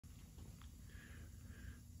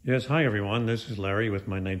Yes, hi everyone. This is Larry with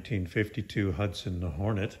my 1952 Hudson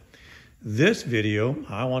Hornet. This video,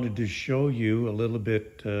 I wanted to show you a little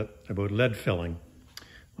bit about lead filling.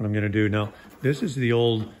 What I'm going to do now, this is the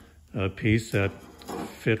old piece that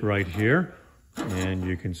fit right here, and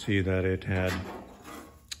you can see that it had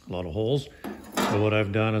a lot of holes. So what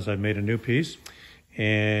I've done is I've made a new piece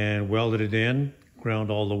and welded it in, ground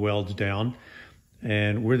all the welds down,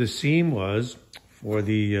 and where the seam was for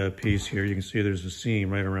the piece here, you can see there's a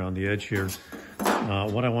seam right around the edge here.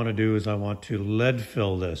 What I want to do is I want to lead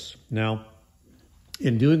fill this. Now,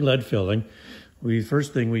 in doing lead filling,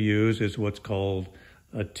 first thing we use is what's called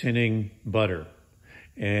a tinning butter.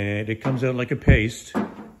 And it comes out like a paste.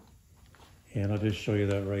 And I'll just show you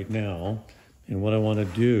that right now. And what I want to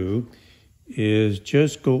do is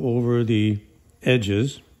just go over the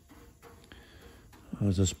edges.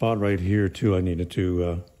 There's a spot right here too I needed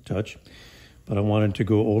to touch. But I wanted to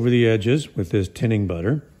go over the edges with this tinning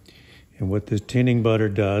butter. And what this tinning butter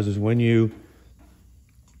does is when you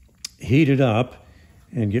heat it up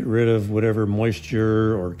and get rid of whatever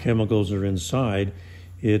moisture or chemicals are inside,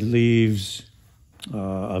 it leaves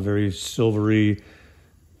a very silvery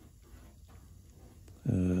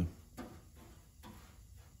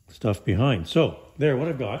stuff behind. So there, what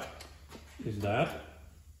I've got is that.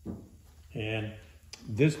 And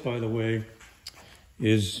this, by the way,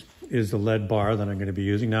 is the lead bar that I'm going to be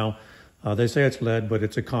using. Now, they say it's lead, but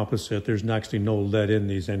it's a composite. There's actually no lead in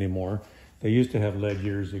these anymore. They used to have lead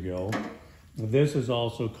years ago. This is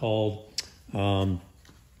also called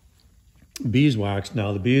beeswax.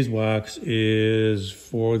 Now, the beeswax is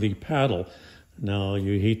for the paddle. Now,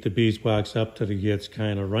 you heat the beeswax up till it gets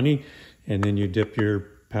kind of runny, and then you dip your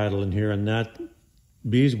paddle in here, and that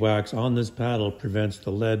beeswax on this paddle prevents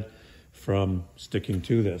the lead from sticking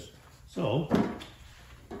to this. So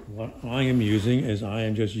what I am using is I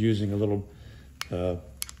am just using a little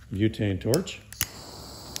butane torch.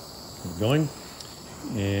 I'm going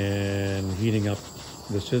and heating up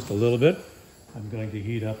this just a little bit. I'm going to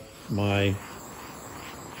heat up my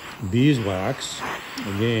beeswax.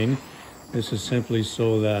 Again, this is simply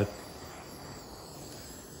so that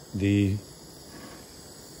the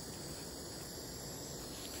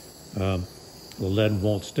lead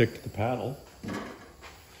won't stick to the paddle.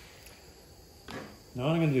 Now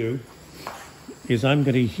what I'm going to do is I'm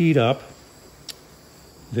going to heat up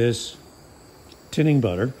this tinning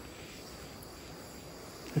butter,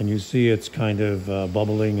 and you see it's kind of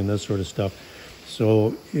bubbling and this sort of stuff.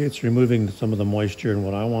 So it's removing some of the moisture, and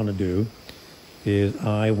what I want to do is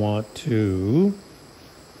I want to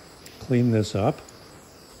clean this up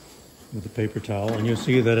with a paper towel, and you'll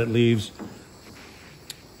see that it leaves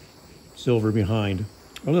silver behind,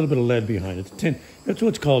 a little bit of lead behind it. That's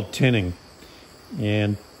what's called tinning.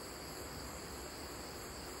 And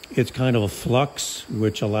it's kind of a flux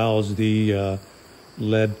which allows the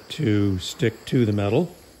lead to stick to the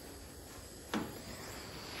metal.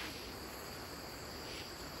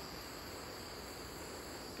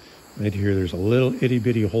 Right here, there's a little itty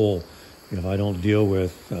bitty hole. If I don't deal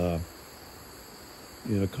with,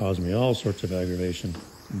 it'll cause me all sorts of aggravation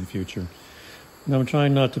in the future. Now I'm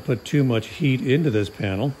trying not to put too much heat into this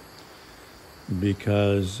panel,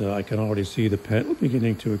 because I can already see the panel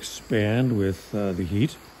beginning to expand with the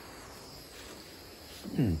heat.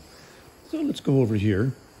 So let's go over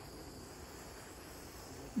here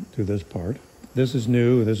to this part. This is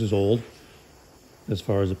new, this is old, as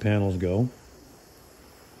far as the panels go.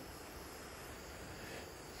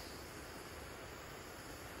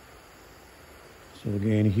 So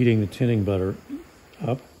again, heating the tinning butter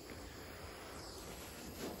up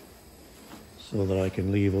so that I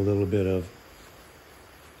can leave a little bit of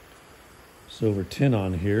silver tin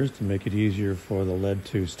on here to make it easier for the lead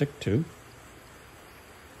to stick to.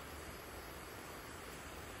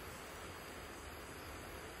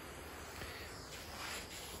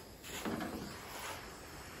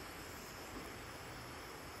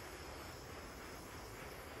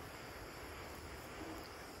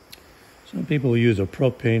 Some people use a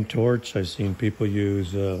propane torch. I've seen people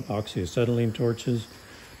use oxyacetylene torches.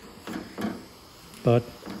 But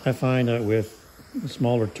I find that with a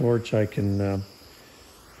smaller torch, I can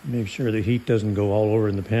make sure the heat doesn't go all over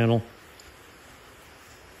in the panel.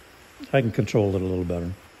 I can control it a little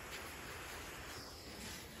better.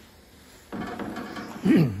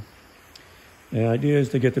 The idea is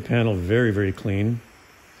to get the panel very, very clean.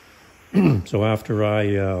 So after I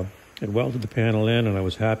had welded the panel in and I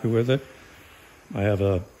was happy with it, I have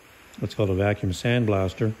what's called a vacuum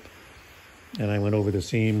sandblaster, and I went over the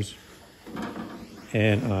seams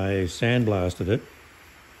and I sandblasted it,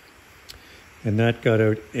 and that got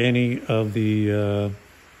out any of the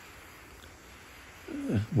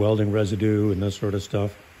welding residue and this sort of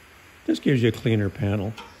stuff. This gives you a cleaner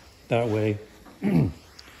panel. That way,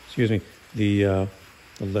 excuse me, the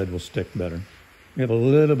lead will stick better. We have a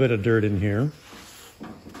little bit of dirt in here.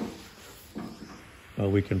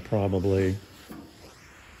 We can probably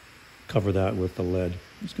cover that with the lead.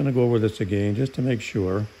 I'm just going to go over this again just to make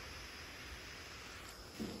sure.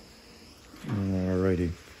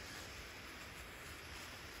 Alrighty.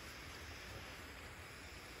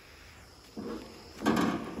 A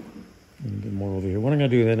little bit more over here. What I'm going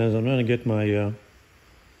to do then is I'm going to get my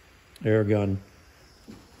air gun,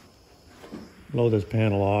 blow this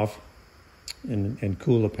panel off, and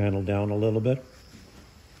cool the panel down a little bit.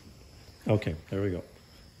 Okay, there we go.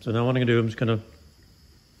 So now what I'm going to do, I'm just going to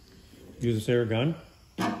use this air gun,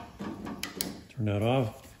 turn that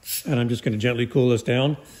off, and I'm just going to gently cool this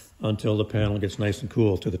down until the panel gets nice and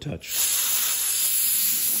cool to the touch.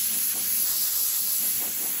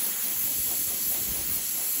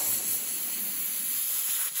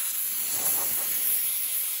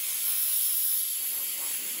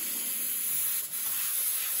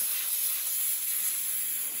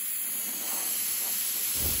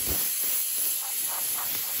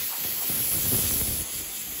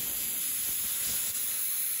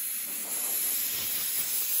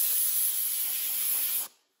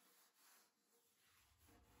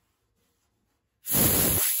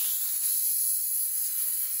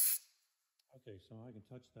 Okay, so I can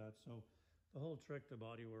touch that. So the whole trick to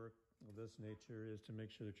body work of this nature is to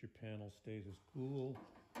make sure that your panel stays as cool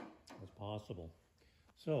as possible.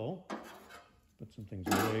 So, put some things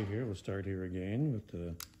away here. We'll start here again with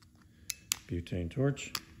the butane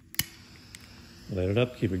torch. Light it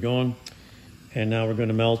up, keep it going. And now we're going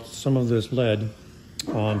to melt some of this lead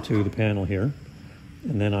onto the panel here.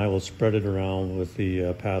 And then I will spread it around with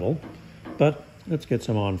the paddle. But let's get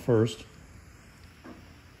some on first.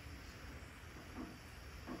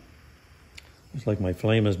 Looks like my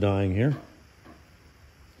flame is dying here,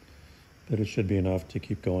 but it should be enough to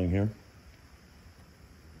keep going here.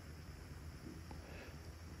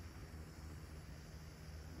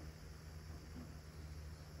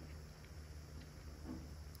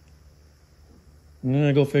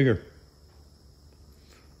 Go figure.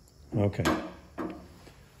 Okay.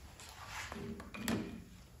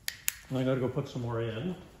 I gotta go put some more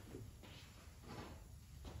in.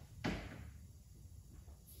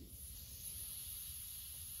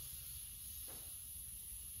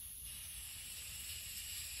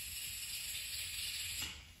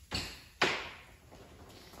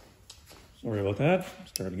 Sorry about that.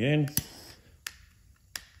 Start again.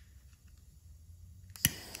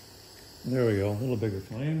 There we go, a little bigger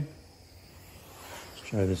flame. Let's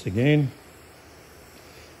try this again.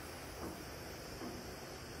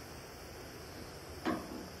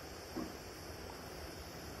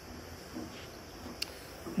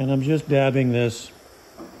 And I'm just dabbing this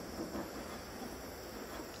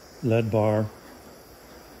lead bar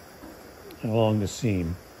along the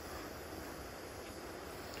seam.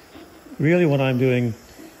 Really what I'm doing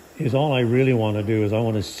is all I really want to do is I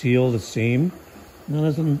want to seal the seam. Now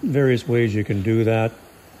there's various ways you can do that,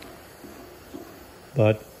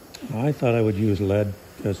 but I thought I would use lead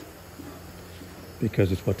just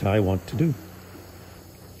because it's what I want to do.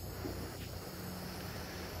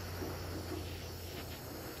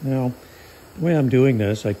 Now, the way I'm doing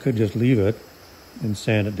this, I could just leave it and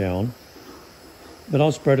sand it down, but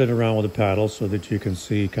I'll spread it around with a paddle so that you can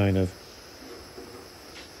see kind of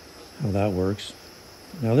how that works.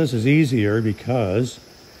 Now this is easier because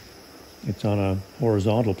it's on a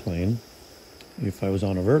horizontal plane. If I was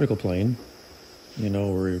on a vertical plane, you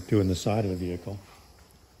know, we're doing the side of the vehicle,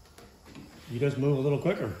 you just move a little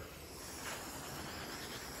quicker.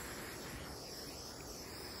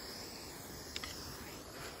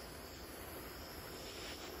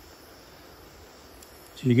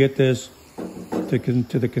 So you get this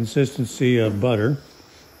to the consistency of butter.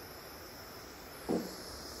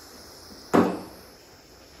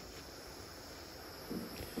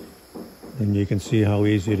 And you can see how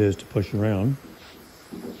easy it is to push around.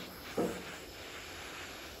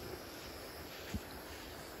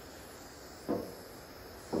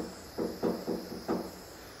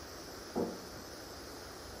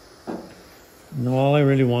 Now all I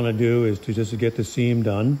really want to do is to just get the seam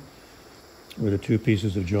done where the two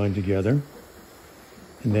pieces have joined together.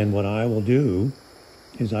 And then what I will do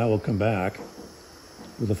is I will come back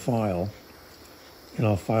with a file and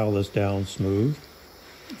I'll file this down smooth.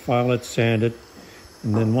 File it, sand it,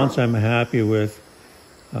 and then once I'm happy with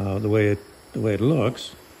the way it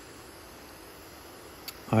looks,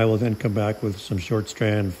 I will then come back with some short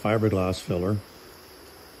strand fiberglass filler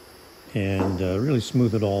and really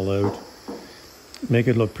smooth it all out. make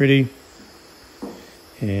it look pretty,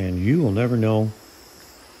 and you will never know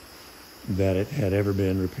that it had ever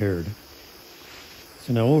been repaired.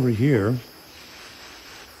 So now over here,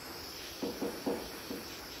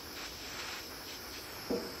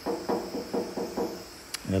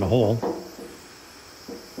 and a hole.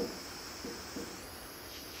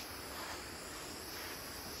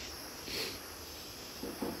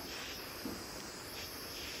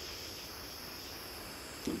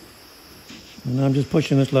 And I'm just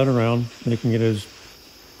pushing this lead around, making it as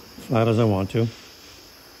flat as I want to.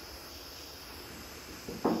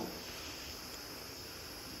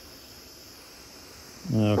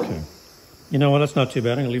 Okay. You know what, that's not too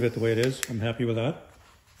bad. I'm going to leave it the way it is. I'm happy with that.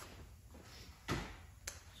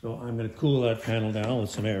 So I'm going to cool that panel down with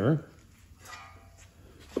some air.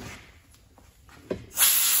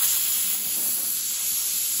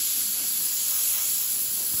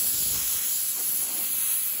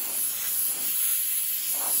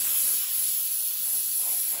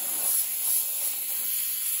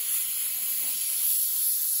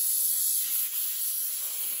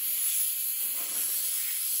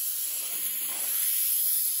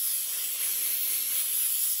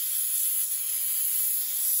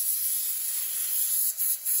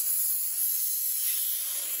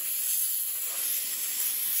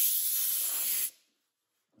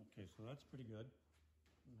 Okay, so that's pretty good.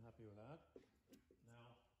 I'm happy with that.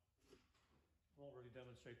 Now, I won't really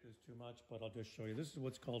demonstrate this too much, but I'll just show you. This is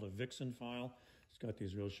what's called a Vixen file. It's got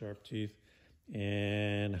these real sharp teeth.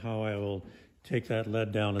 And how I will take that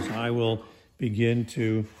lead down is I will begin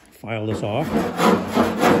to file this off.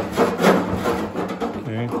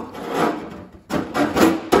 Okay.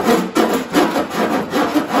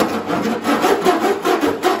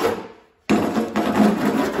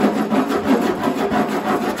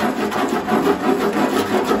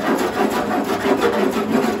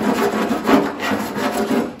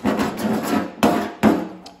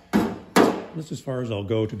 This is as far as I'll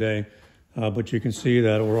go today, but you can see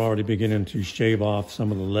that we're already beginning to shave off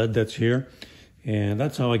some of the lead that's here, and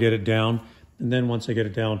that's how I get it down. And then once I get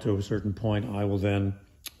it down to a certain point, I will then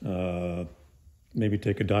maybe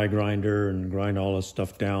take a die grinder and grind all this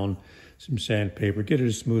stuff down, some sandpaper, get it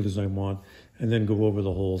as smooth as I want, and then go over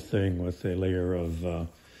the whole thing with a layer of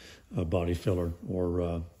a body filler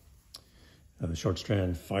or short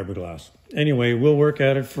strand fiberglass. Anyway, we'll work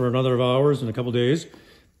at it for another hours in a couple days,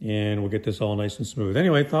 and we'll get this all nice and smooth.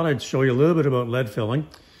 Anyway, I thought I'd show you a little bit about lead filling,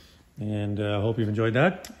 and I hope you've enjoyed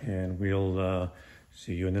that, and we'll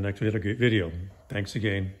see you in the next video. Thanks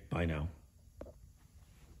again. Bye now.